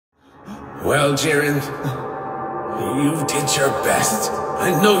Well, JIREN, you did your best.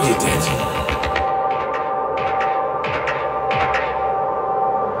 I know you did.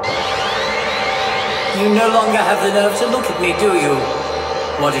 You no longer have the nerve to look at me, do you?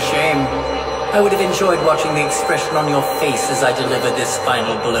 What a shame. I would have enjoyed watching the expression on your face as I delivered this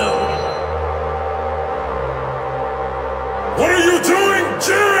final blow. What are you doing,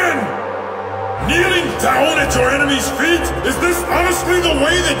 JIREN? Kneeling down at your enemy's feet? Is this honestly the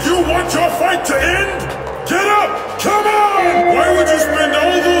way that you want your fight to end? Get up! Come on! Why would you spend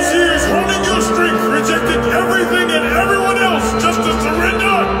all those years honing your strength, rejecting everything and everyone else just to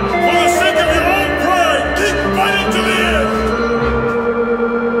surrender? For the sake of your own pride, keep fighting to the end!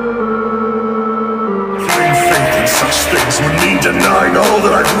 Having faith in such things would mean denying all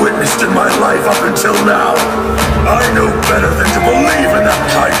that I've witnessed in my life up until now. I know better than to believe in that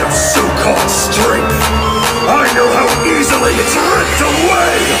kind of so-called strength. I know how easily it's ripped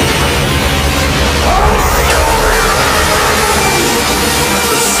away!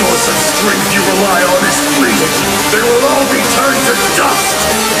 The source of strength you rely on is fleeting. They will all be turned to dust,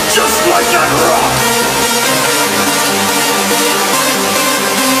 just like that rock!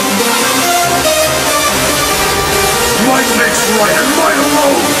 Might makes right, and might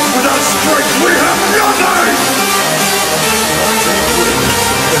alone! Without strength, we have nothing!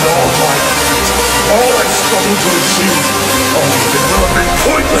 In all my effort, all I've struggled to achieve, all of it will have been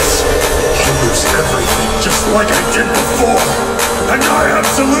pointless! I'll lose everything just like I did before, and I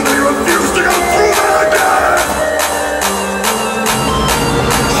absolutely